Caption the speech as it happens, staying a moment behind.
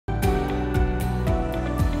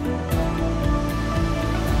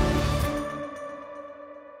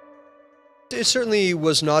It certainly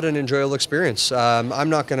was not an enjoyable experience. I'm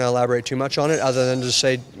not going to elaborate too much on it, other than to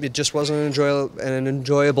say it just wasn't an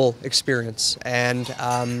enjoyable experience, and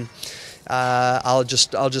I'll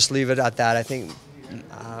just leave it at that. I think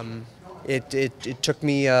it took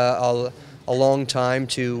me a long time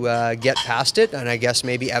to get past it, and I guess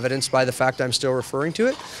maybe evidenced by the fact I'm still referring to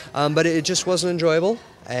it, but it just wasn't enjoyable.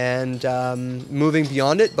 And moving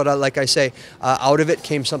beyond it, but like I say, out of it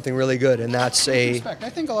came something really good, and that's I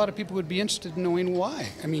think a lot of people would be interested in knowing why.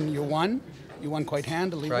 I mean, you won quite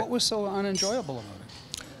handily. Right. What was so unenjoyable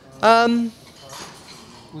about it?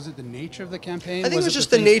 Was it the nature of the campaign? I think it was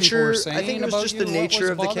just the nature. I think it was just the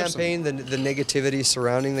nature of the campaign, the negativity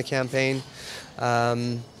surrounding the campaign.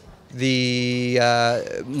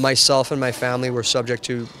 Myself and my family were subject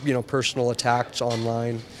to personal attacks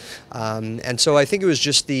online, and so I think it was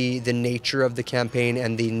just the nature of the campaign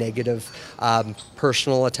and the negative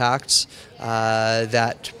personal attacks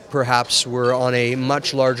that perhaps were on a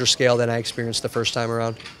much larger scale than I experienced the first time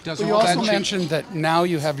around. You also mentioned that now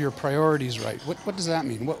you have your priorities right. What does that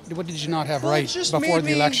mean? What did you not have right before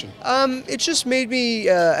the election? It just made me,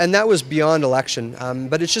 and that was beyond election,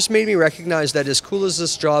 but it just made me recognize that as cool as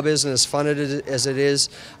this job is and as fun as it is,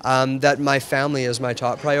 that my family is my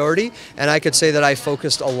top priority, and I could say that I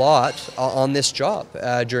focused a lot on this job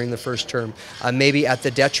during the first term, maybe at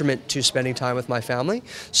the detriment to spending time with my family.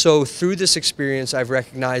 So through this experience, I've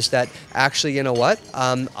recognized that actually, you know what,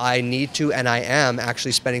 I need to, and I am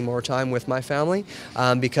actually spending more time with my family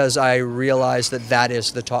because I realize that that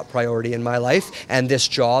is the top priority in my life, and this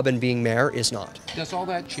job and being mayor is not. Does all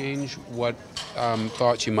that change what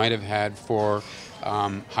thoughts you might have had for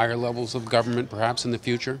higher levels of government perhaps in the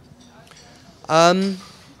future? I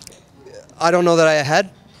don't know that I had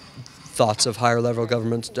thoughts of higher level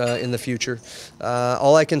government in the future.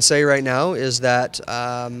 All I can say right now is that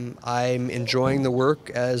I'm enjoying the work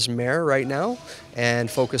as mayor right now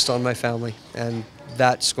and focused on my family, and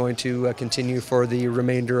that's going to continue for the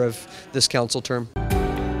remainder of this council term.